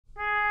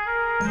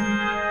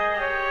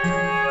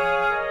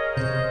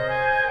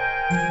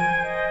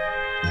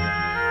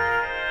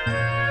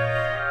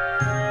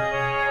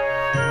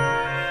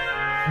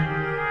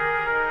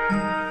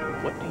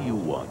What do you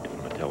want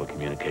from a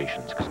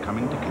telecommunications? Is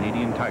coming to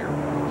Canadian Tire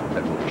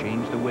that will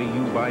change the way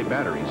you buy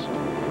batteries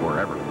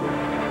forever.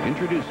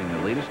 Introducing the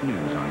latest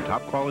news on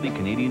top quality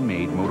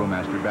Canadian-made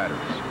MotoMaster batteries.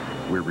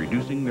 We're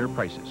reducing their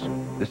prices.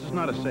 This is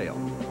not a sale,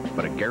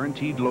 but a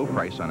guaranteed low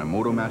price on a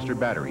MotoMaster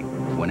battery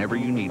whenever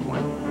you need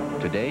one.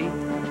 Today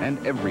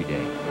and every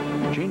day.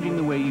 Changing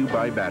the way you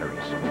buy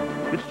batteries.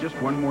 It's just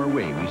one more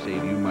way we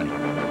save you money.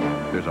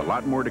 There's a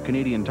lot more to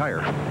Canadian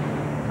Tire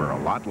for a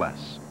lot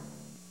less.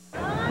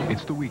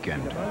 It's the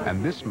weekend,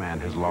 and this man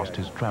has lost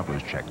his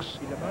traveler's checks.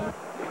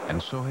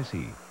 And so has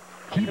he.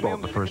 He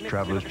bought the first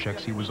traveler's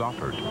checks he was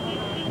offered,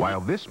 while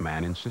this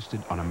man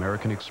insisted on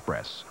American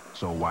Express.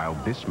 So while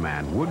this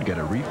man would get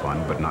a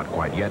refund, but not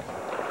quite yet,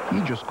 he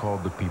just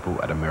called the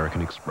people at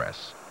American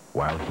Express,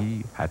 while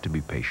he had to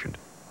be patient.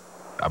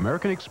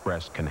 American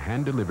Express can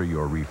hand-deliver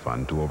your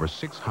refund to over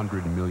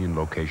 600 million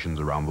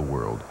locations around the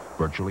world,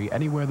 virtually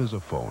anywhere there's a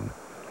phone.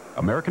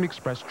 American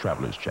Express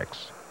traveler's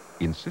checks.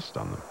 Insist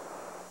on them.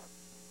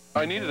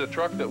 I needed a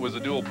truck that was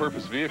a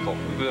dual-purpose vehicle,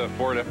 the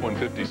Ford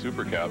F-150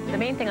 Super Cab. The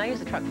main thing I use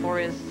the truck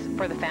for is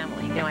for the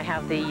family. You know, I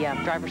have the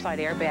driver's side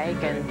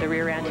airbag and the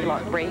rear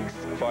anti-lock brakes.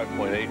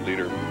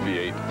 5.8-liter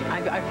V8.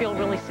 I feel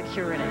really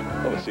secure in it.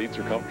 Well, the seats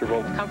are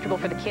comfortable. Comfortable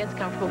for the kids,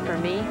 comfortable for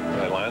me.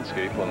 I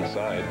landscape on the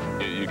side.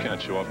 You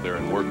can't show up there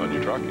and work on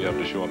your truck. You have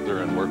to show up there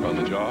and work on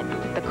the job.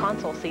 The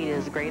console seat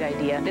is a great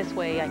idea. This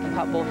way I can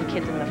pop both the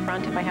kids in the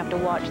front if I have to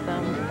watch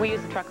them. We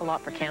use the truck a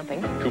lot for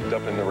camping. Cooped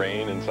up in the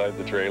rain inside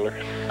the trailer.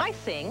 I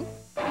sing.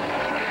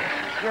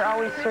 You're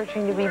always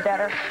searching to be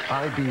better.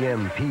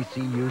 IBM PC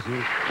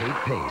user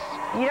Kate Pace.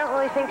 You don't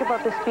really think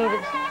about the speed.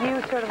 It's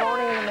you sort of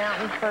owning the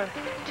mountain for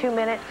 2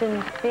 minutes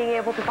and being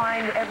able to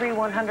find every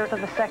 100th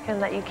of a second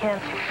that you can.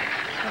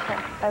 Okay.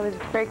 I was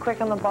very quick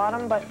on the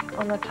bottom, but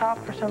on the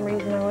top, for some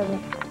reason, I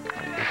wasn't.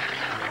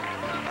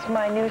 It's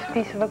my newest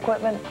piece of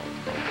equipment.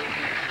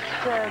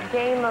 It's a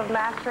game of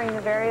mastering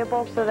the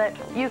variables so that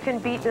you can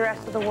beat the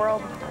rest of the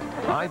world.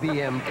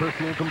 IBM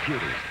personal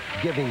computers,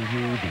 giving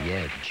you the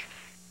edge.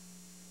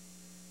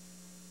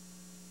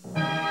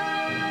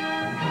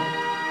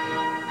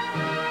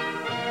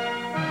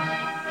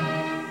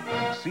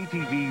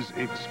 CTV's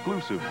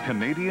exclusive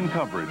Canadian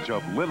coverage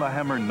of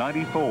Lillehammer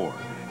 94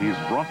 is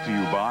brought to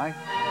you by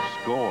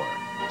Score.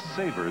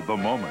 Savor the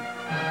moment.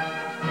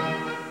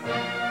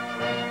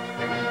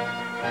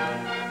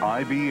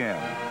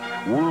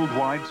 IBM,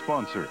 worldwide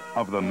sponsor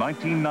of the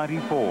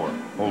 1994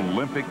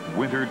 Olympic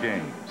Winter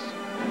Games.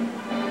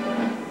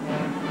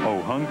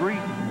 Oh, hungry?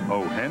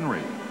 Oh,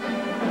 Henry.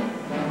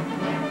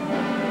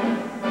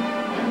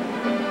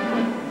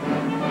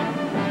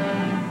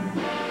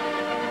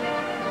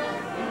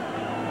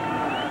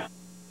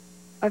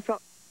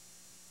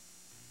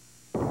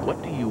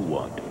 What do you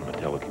want from a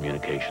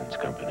telecommunications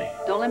company?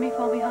 Don't let me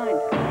fall behind.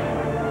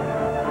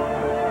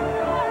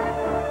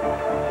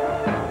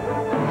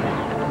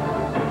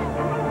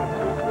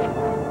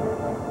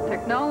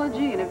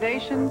 Technology,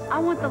 innovations. I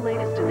want the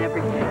latest in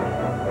everything.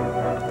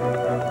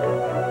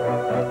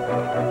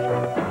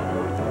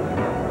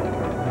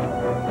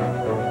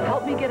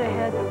 Help me get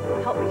ahead.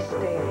 Help me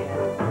stay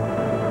ahead.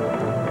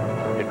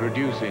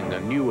 Introducing a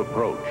new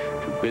approach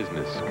to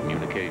business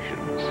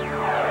communications.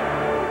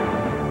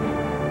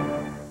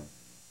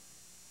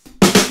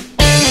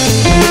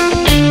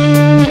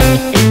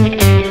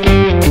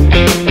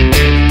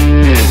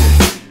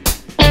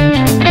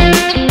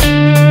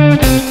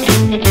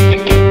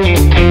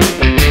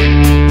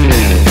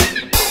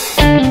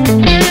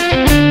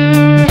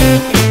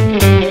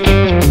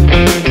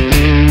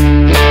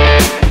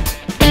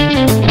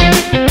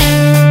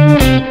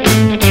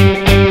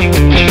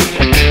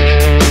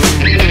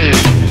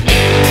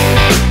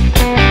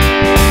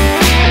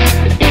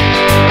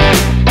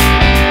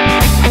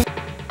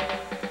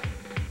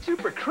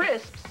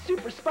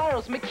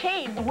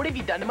 Mcain, what have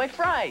you done to my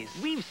fries?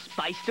 We've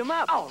spiced them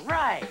up. All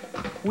right.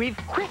 We've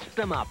crisped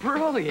them up.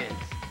 Brilliant.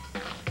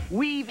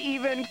 We've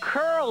even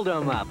curled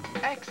them up.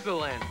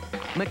 Excellent.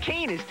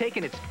 Mcain has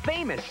taken its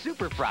famous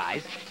super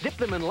fries, dipped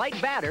them in light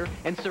batter,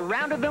 and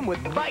surrounded them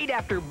with bite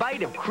after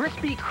bite of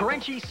crispy,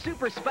 crunchy,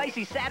 super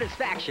spicy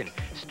satisfaction.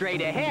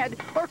 Straight ahead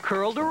or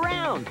curled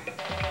around.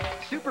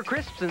 Super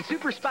crisps and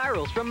super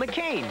spirals from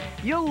Mcain.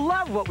 You'll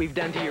love what we've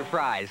done to your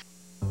fries.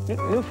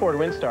 New Ford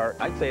Windstar,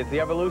 I'd say it's the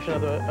evolution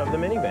of the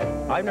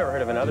minivan. I've never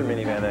heard of another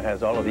minivan that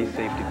has all of these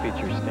safety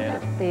features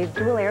standard. The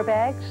dual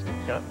airbags.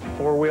 Yeah,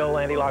 four-wheel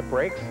anti-lock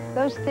brakes.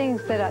 Those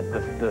things that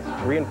the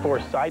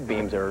reinforced side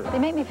beams are... They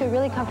make me feel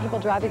really comfortable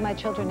driving my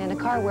children in a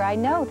car where I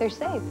know they're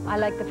safe. I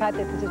like the fact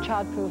that there's a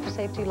child-proof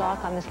safety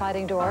lock on the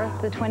sliding door,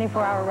 the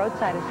 24-hour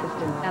roadside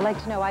assistant. I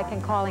like to know I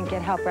can call and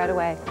get help right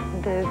away.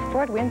 The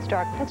Ford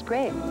Windstar, that's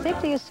great.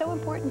 Safety is so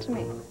important to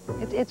me.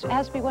 It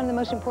has to be one of the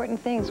most important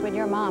things when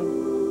you're a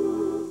mom.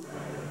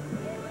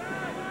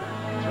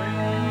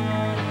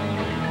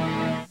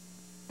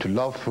 To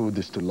love food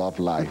is to love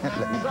life.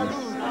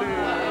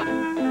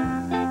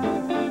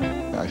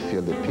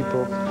 here. The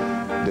people,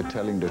 they're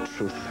telling the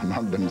truth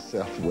among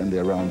themselves when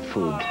they're around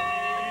food.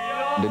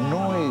 The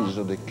noise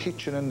of the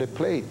kitchen and the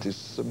plate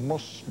is the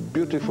most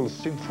beautiful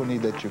symphony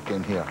that you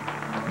can hear.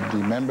 The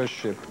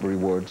membership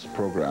rewards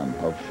program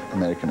of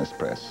American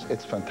Express,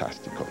 it's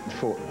fantastical.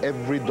 For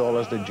every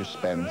dollar that you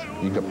spend,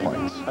 you get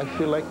points. I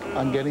feel like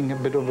I'm getting a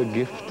bit of a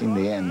gift in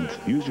the end.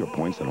 Use your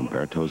points at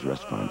Umberto's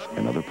restaurants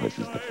and other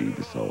places that feed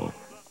the soul.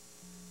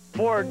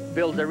 Ford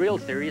builds a real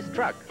serious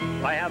truck.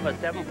 I have a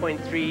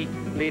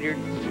 7.3-liter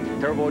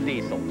turbo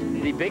diesel.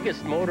 The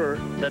biggest motor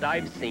that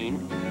I've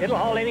seen. It'll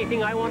haul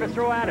anything I want to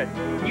throw at it.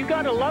 You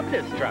gotta love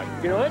this truck.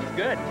 You know, it's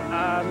good.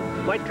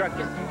 My truck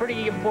is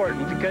pretty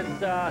important because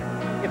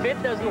if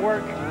it doesn't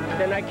work,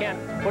 then I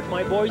can't put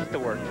my boys to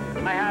work.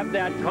 I have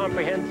that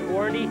comprehensive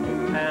warranty,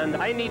 and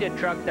I need a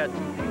truck that's...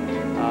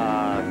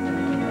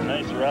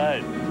 Nice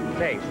ride.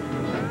 Thanks.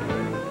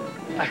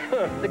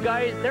 The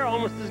guys, they're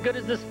almost as good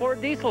as this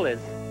Ford diesel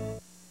is.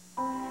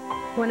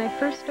 When I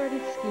first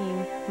started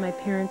skiing, my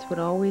parents would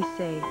always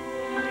say,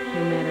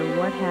 no matter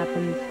what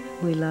happens,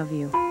 we love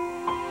you.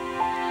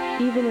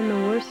 Even in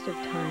the worst of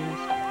times,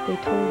 they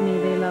told me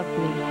they loved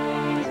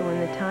me. So when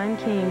the time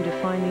came to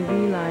finally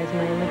realize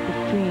my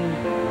Olympic dream,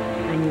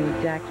 I knew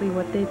exactly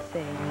what they'd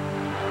say.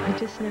 I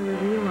just never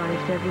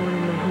realized everyone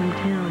in my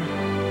hometown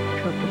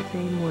felt the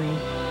same way.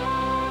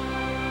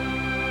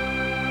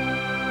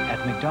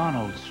 At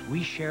McDonald's,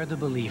 we share the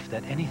belief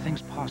that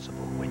anything's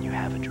possible when you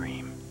have a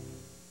dream.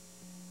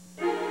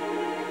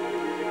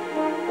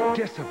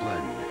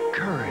 Discipline,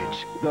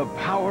 courage, the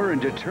power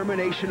and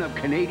determination of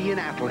Canadian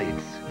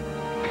athletes.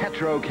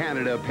 Petro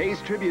Canada pays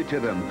tribute to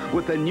them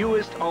with the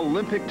newest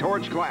Olympic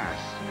torch glass,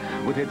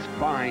 with its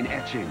fine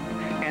etching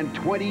and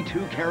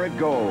 22-karat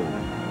gold.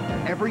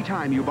 Every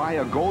time you buy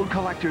a gold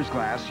collector's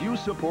glass, you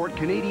support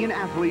Canadian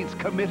athletes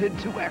committed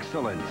to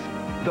excellence.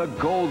 The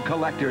Gold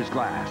Collector's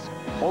Glass,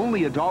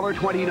 only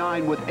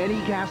 $1.29 with any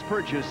gas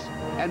purchase,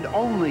 and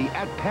only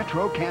at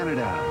Petro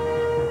Canada.